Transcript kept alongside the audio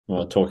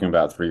Well, talking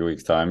about 3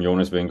 weeks' time,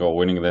 Jonas Vingegaard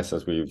winning this,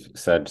 as we've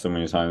said so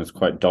many times,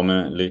 quite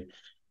dominantly.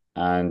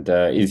 And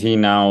is he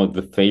now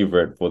the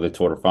favorite for the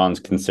Tour de France,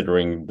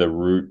 considering the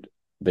route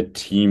the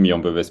team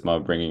Jumbo-Visma are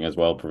bringing as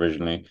well,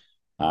 provisionally,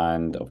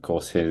 and of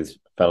course his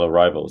fellow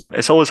rivals?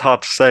 It's always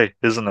hard to say,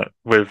 isn't it,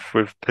 with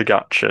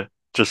Pogačar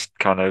just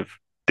kind of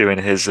doing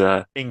his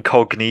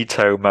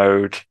incognito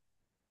mode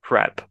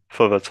prep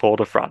for the Tour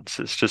de France.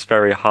 It's just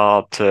very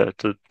hard to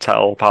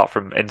tell apart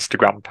from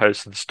Instagram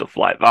posts and stuff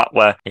like that,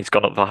 where he's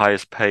gone up the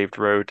highest paved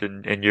road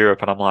in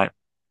Europe, and I'm like,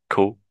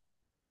 cool.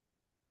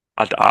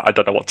 I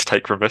don't know what to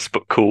take from this,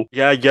 but cool.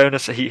 Yeah,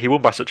 Jonas, he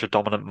won by such a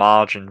dominant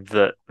margin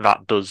that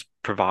does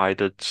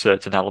provide a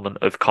certain element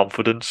of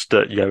confidence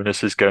that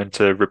Jonas is going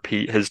to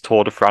repeat his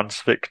Tour de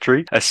France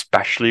victory,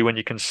 especially when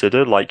you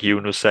consider, like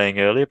Ewan was saying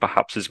earlier,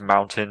 perhaps his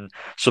mountain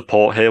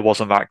support here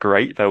wasn't that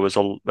great. There was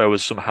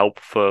some help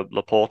for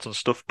Laporte and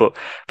stuff, but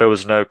there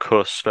was no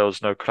Kuss, there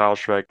was no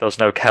Krausweg, there was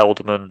no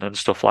Kelderman and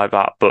stuff like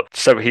that. But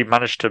so he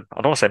managed to,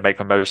 I don't want to say make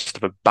the most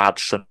of a bad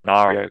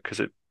scenario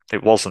because it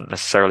wasn't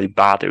necessarily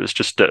bad. It was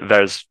just that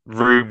there's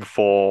room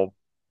for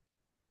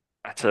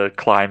better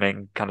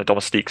climbing kind of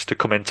domestiques to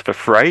come into the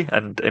fray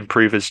and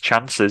improve his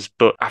chances.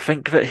 But I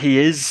think that he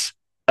is,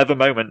 at the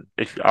moment,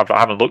 if I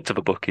haven't looked at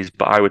the bookies,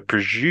 but I would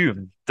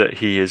presume that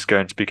he is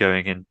going to be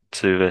going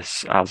into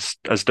this as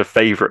the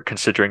favourite,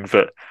 considering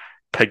that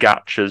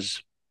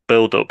Pogačar's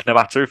build up, no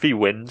matter if he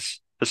wins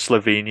the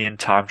Slovenian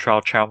time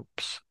trial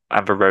champs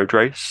and the road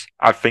race,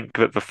 I think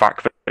that the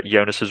fact that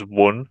Jonas has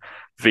won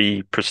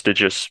the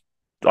prestigious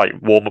like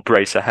warm-up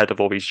race ahead of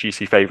all these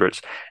GC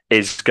favourites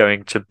is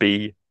going to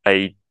be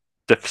a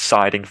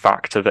deciding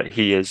factor that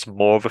he is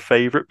more of a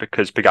favourite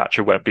because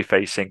Pogačar won't be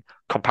facing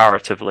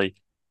comparatively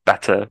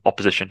better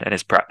opposition in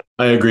his prep.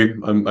 I agree.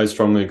 I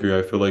strongly agree.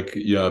 I feel like,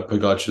 yeah,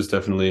 Pogačar is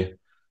definitely,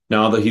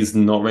 now that he's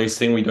not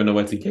racing, we don't know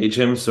where to gauge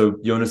him. So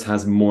Jonas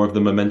has more of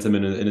the momentum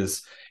in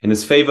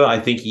his favor. I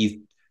think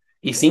he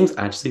seems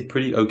actually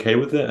pretty okay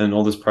with it, and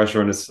all this pressure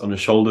on his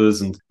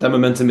shoulders, and that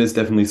momentum is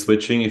definitely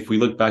switching. If we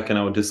look back in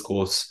our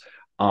discourse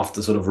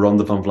after sort of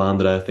Ronde van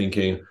Vlaanderen,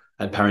 thinking,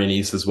 and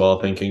Paris-Nice as well,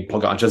 thinking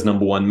Pogačar's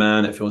number one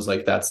man, it feels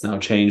like that's now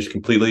changed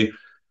completely.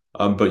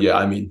 But yeah,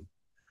 I mean,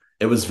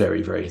 it was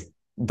very, very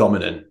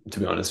dominant, to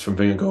be honest, from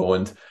Vingegaard.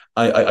 And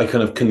I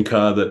kind of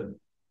concur that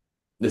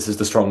this is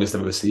the strongest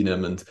I've ever seen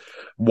him. And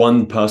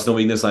one personal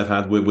weakness I've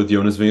had with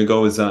Jonas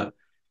Vingegaard is that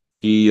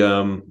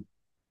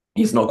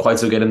he's not quite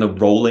so good in the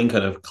rolling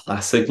kind of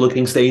classic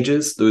looking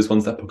stages, those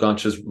ones that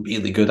Pogačar's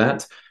really good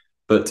at.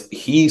 But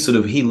he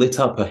lit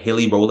up a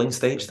hilly rolling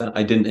stage that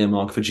I didn't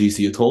earmark for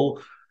GC at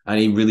all. And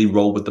he really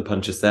rolled with the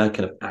punches there,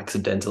 kind of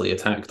accidentally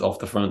attacked off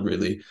the front,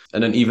 really.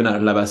 And then even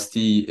at La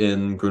Bastille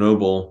in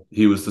Grenoble,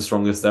 he was the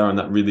strongest there on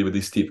that really, really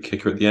steep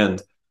kicker at the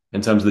end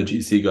in terms of the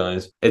GC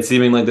guys. It's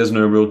seeming like there's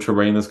no real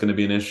terrain that's going to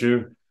be an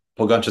issue.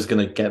 Pogačar's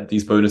going to get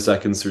these bonus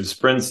seconds through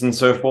sprints and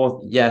so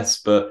forth.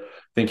 Yes, but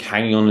I think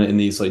hanging on in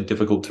these like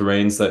difficult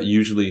terrains that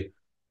usually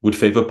would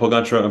favor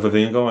Pogačar over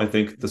Vingegaard, I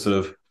think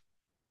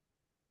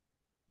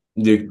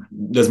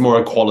there's more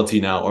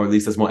equality now, or at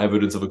least there's more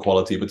evidence of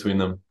equality between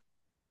them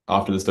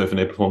after this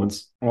Dauphiné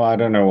performance. Well, I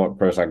don't know what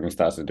Pro Cycling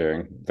Stats are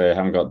doing. They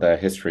haven't got their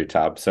history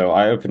tab. So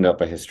I opened up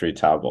a history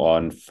tab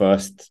on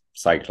First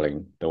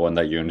Cycling, the one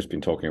that Ewan has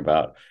been talking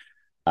about.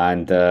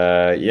 And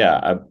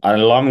yeah, an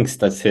alarming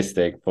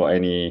statistic for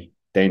any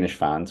Danish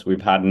fans.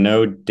 We've had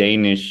no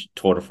Danish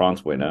Tour de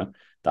France winner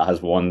that has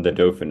won the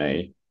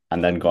Dauphiné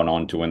and then gone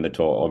on to win the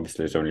Tour.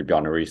 Obviously, it's only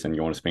Bjarne Riis and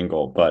Jonas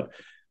Vingegaard, but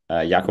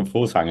Jakob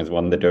Fuglsang has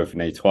won the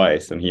Dauphiné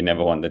twice, and he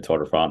never won the Tour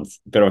de France.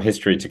 Bit of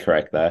history to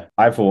correct there.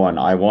 For one,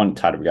 I want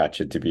Tadej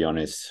Pogačar to be on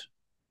his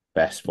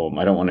best form.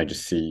 I don't want to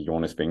just see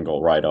Jonas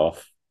Vingegaard right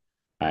off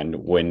and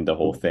win the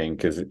whole thing,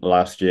 because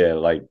last year,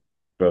 like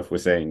both were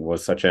saying,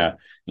 was such an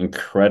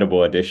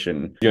incredible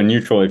addition. You're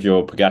neutral if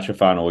you're a Pogačar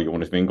fan or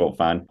Jonas Vingegaard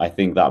fan. I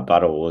think that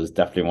battle was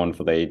definitely one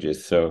for the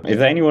ages. So is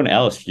there anyone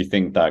else you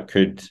think that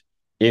could,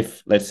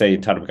 if, let's say,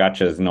 Tadej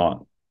Pogačar is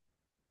not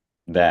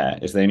there,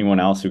 is there anyone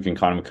else who can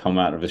kind of come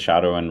out of the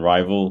shadow and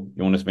rival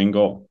Jonas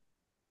Vingegaard?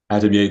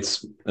 Adam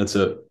Yates, that's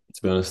it,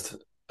 to be honest.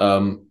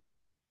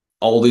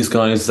 All these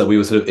guys that we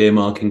were sort of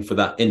earmarking for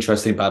that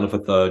interesting battle for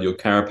third, your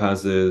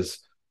Carapazes,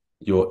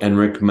 your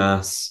Enric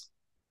Mas,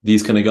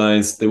 these kind of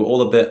guys, they were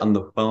all a bit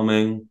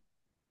underwhelming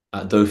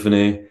at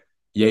Dauphiné.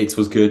 Yates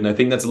was good, and I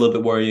think that's a little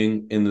bit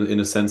worrying in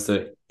the sense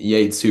that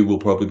Yates, who will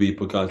probably be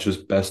Pogačar's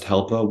best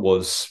helper,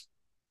 was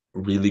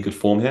really good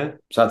form here.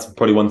 So that's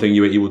probably one thing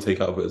UAE will take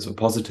out of it as a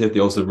positive. They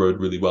also rode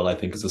really well, I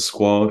think, as a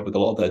squad with a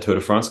lot of their Tour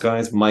de France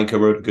guys. Micah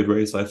rode a good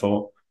race, I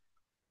thought,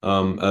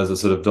 as a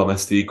sort of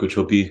domestique, which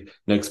will be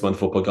next month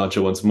for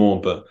Pogačar once more.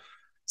 But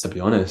to be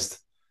honest,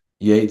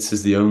 Yates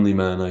is the only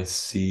man I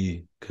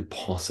see could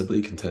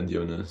possibly contend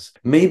Jonas.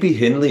 Maybe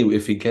Hindley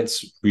if he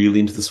gets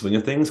really into the swing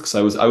of things, because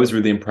I was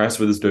really impressed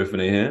with his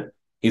Dauphiné here.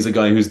 He's a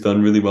guy who's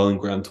done really well in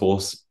Grand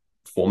Tours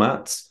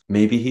formats.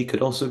 Maybe he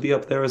could also be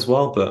up there as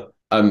well, but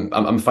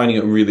I'm finding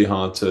it really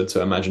hard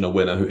to imagine a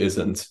winner who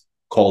isn't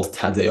called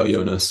Tadej or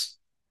Jonas.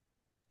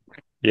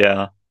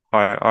 Yeah,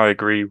 I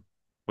agree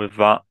with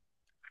that.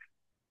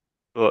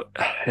 But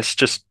it's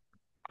just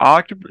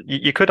arguably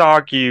you could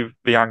argue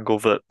the angle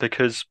that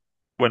because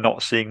we're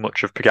not seeing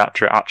much of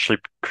Pogacar, it actually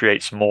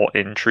creates more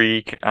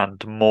intrigue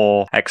and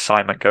more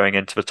excitement going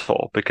into the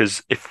Tour.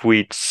 Because if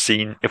we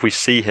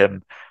see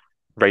him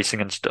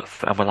racing and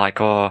stuff, and we're like,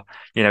 oh,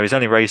 he's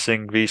only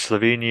racing the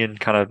Slovenian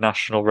kind of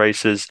national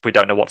races. We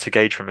don't know what to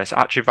gauge from this.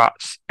 Actually,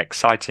 that's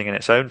exciting in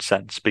its own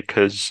sense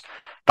because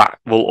that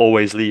will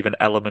always leave an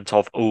element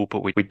of, oh,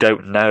 but we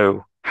don't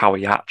know how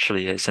he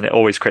actually is. And it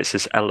always creates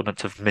this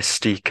element of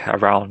mystique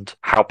around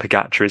how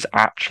Pogacar is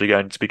actually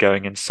going to be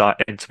going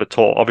inside into the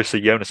Tour.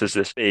 Obviously, Jonas is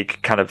this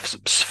big kind of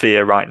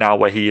sphere right now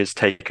where he is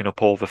taking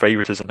up all the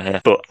favoritism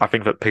here. But I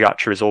think that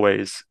Pogacar is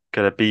always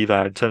going to be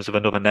there in terms of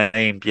another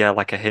name. Yeah,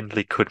 like a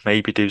Hindley could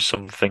maybe do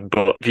something,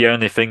 but the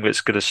only thing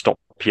that's going to stop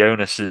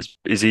Jonas is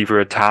either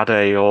a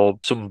Tadej or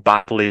some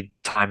badly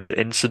timed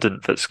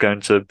incident that's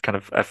going to kind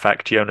of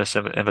affect Jonas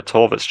in the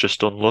Tour that's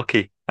just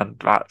unlucky. And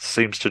that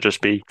seems to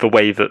just be the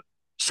way that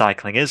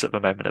cycling is at the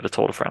moment at the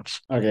Tour de France.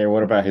 Okay,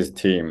 what about his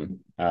team?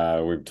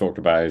 We've talked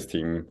about his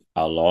team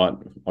a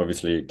lot.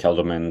 Obviously,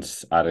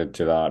 Kelderman's added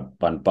to that.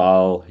 Van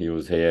Baal, he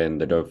was here in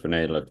the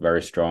Dauphiné, looked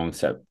very strong.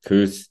 Sepp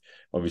Kuss,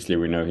 obviously,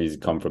 we know he's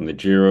come from the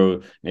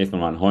Giro. Nathan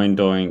van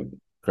Hooijdonk,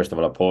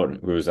 Christopher Laporte,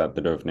 who's at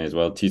the Dauphiné as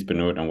well. Thies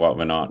Benoot and Wout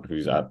van Aert,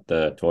 who's at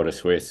the Tour de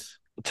Suisse.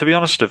 To be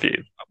honest with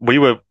you, we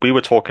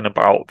were talking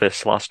about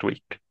this last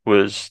week.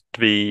 Was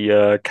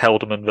the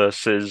Kelderman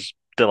versus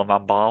Dylan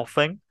van Baarle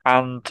thing,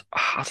 and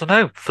I don't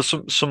know, for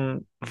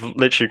some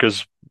literally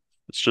because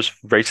it's just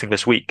racing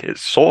this week,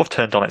 it's sort of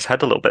turned on its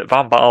head a little bit.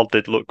 Van Baarle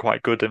did look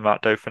quite good in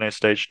that Dauphiné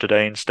stage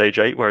today in stage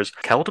 8, whereas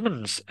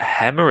Kelderman's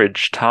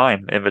hemorrhaged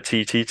time in the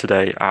TT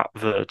today at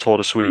the Tour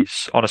de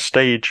Suisse on a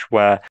stage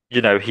where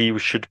he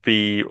should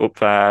be up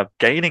there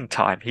gaining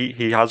time.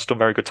 He has done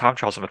very good time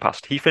trials in the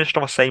past. He finished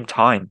on the same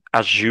time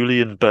as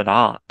Julian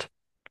Bernard.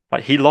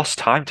 Like, he lost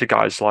time to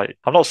guys like,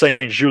 I'm not saying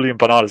Julian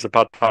Bernard is a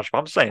bad time, but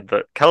I'm saying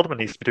that Kelderman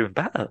needs to be doing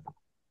better.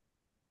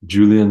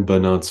 Julian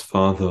Bernard's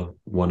father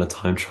won a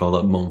time trial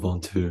at Mont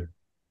Ventoux.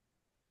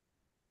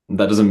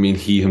 That doesn't mean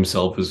he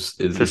himself is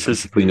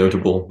particularly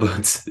notable,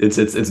 but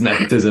it's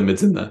nepotism.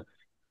 It's in there.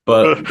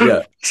 But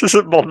yeah, this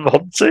isn't Mont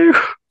Ventoux.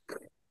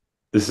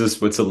 This is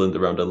Switzerland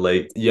around a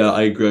lake. Yeah,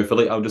 I agree. I feel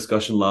like our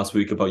discussion last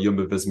week about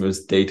Jumbo-Visma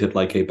is dated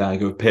like a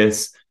bag of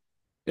piss.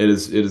 It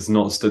is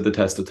not stood the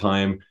test of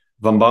time.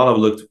 Van Baarle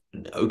looked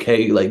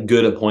okay, like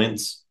good at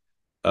points.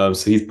 So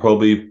he's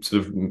probably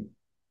sort of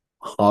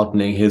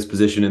hardening his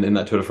position in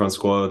that Tour de France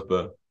squad.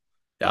 But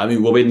yeah, I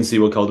mean, we'll wait and see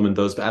what Kelderman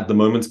does. But at the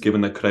moment,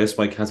 given that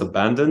Kruijswijk has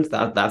abandoned,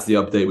 that's the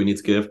update we need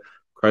to give.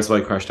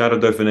 Kruijswijk crashed out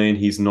of Dauphiné and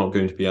he's not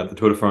going to be at the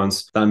Tour de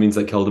France. That means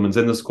that Kelderman's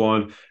in the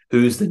squad.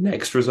 Who's the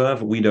next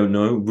reserve? We don't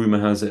know. Rumor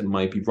has it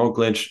might be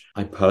Roglic.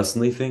 I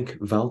personally think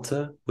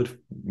Valter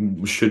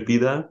should be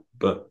there,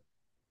 but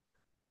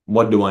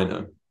what do I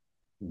know?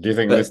 Do you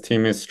think this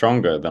team is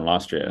stronger than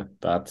last year?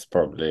 That's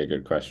probably a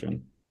good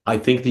question. I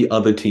think the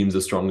other teams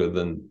are stronger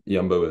than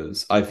Jumbo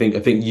is. I think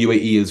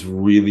UAE is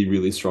really,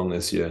 really strong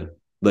this year.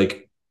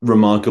 Like,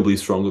 remarkably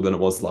stronger than it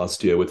was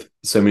last year with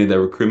so many of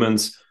their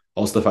recruitments.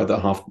 Also, the fact that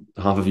half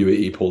of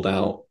UAE pulled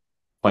out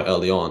quite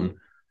early on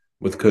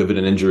with COVID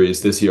and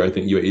injuries. This year, I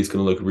think UAE is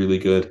going to look really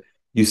good.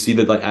 You see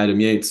that like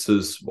Adam Yates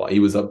he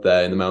was up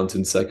there in the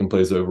mountains, second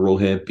place overall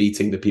here,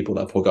 beating the people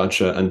that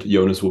Pogacar and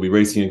Jonas will be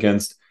racing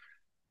against.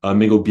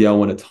 Miguel Biel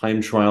won a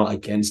time trial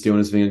against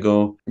Jonas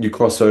Vingegaard. You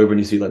cross over and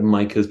you see like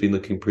Mike has been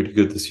looking pretty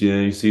good this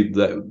year. You see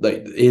that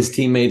like his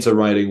teammates are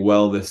riding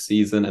well this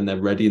season and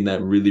they're ready and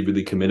they're really,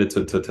 really committed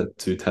to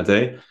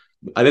Tadej.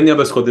 I think the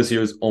other squad this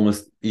year is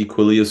almost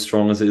equally as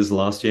strong as it is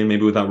last year.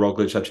 Maybe without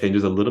Roglic, that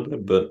changes a little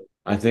bit, but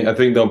I think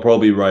they'll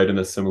probably ride in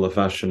a similar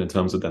fashion in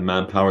terms of their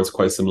manpower. It's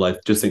quite similar. I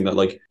just think that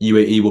like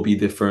UAE will be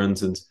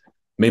different and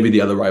maybe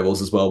the other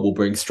rivals as well will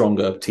bring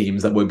stronger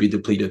teams that won't be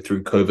depleted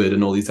through COVID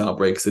and all these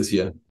outbreaks this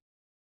year.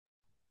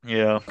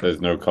 Yeah.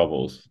 There's no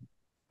cobbles.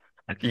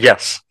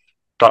 Yes,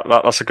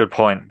 that's a good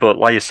point. But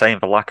like you're saying,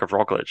 the lack of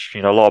Roglic,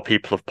 a lot of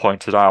people have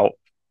pointed out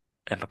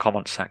in the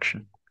comments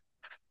section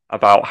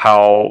about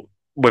how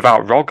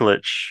without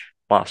Roglic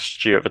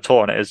last year at the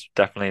Tour, and it is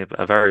definitely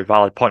a very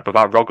valid point, but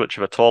without Roglic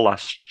at the Tour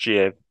last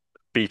year,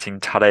 beating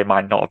Tadej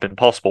might not have been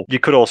possible. You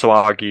could also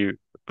argue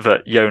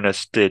that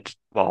Jonas did,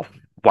 well,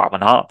 Wout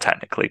van Aert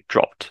technically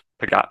dropped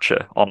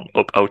Pogacar on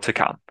up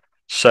Otakam.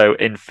 So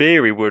in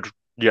theory, would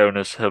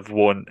Jonas have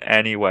won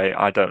anyway?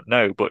 I don't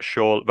know, but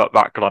sure,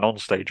 that Glen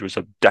stage was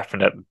a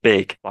definite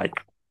big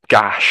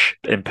gash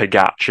in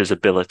Pogacar's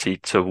ability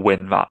to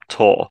win that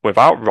Tour.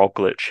 Without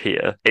Roglic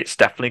here, it's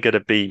definitely going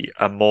to be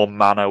a more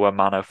mano a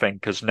mano thing,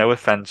 because no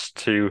offense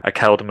to a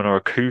Kelderman or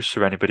a Kuss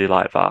or anybody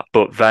like that,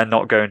 but they're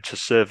not going to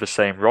serve the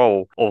same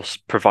role or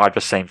provide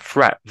the same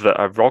threat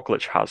that a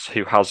Roglic has,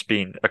 who has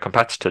been a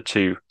competitor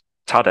to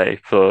Tadej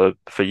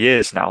for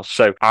years now.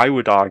 So I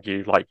would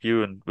argue, like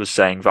Ewan was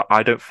saying, that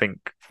I don't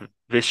think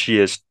this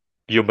year's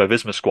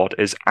Jumbo-Visma squad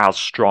is as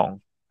strong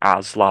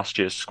as last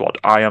year's squad.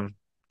 I am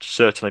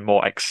certainly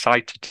more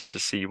excited to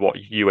see what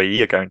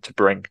UAE are going to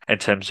bring in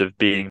terms of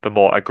being the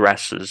more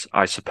aggressors,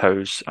 I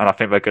suppose. And I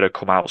think they're going to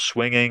come out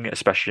swinging,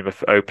 especially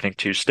with opening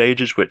 2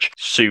 stages, which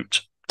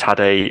suit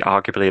Tadej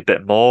arguably a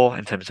bit more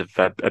in terms of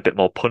a bit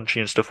more punchy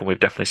and stuff, and we've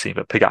definitely seen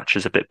that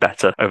Pogacar's a bit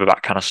better over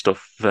that kind of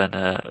stuff than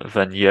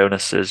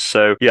Jonas is.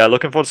 So yeah,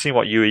 looking forward to seeing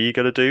what UAE are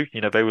going to do.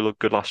 You know, they were look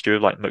good last year,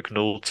 like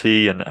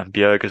McNulty and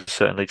Bjerg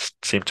certainly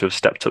seem to have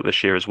stepped up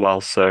this year as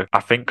well. So I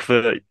think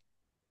that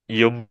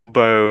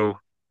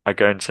Jumbo are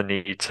going to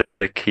need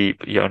to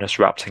keep Jonas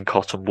wrapped in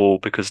cotton wool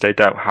because they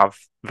don't have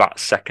that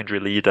secondary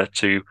leader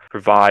to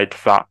provide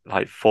that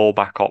like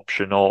fallback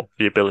option or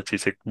the ability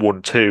to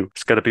 1-2.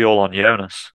 It's going to be all on Jonas.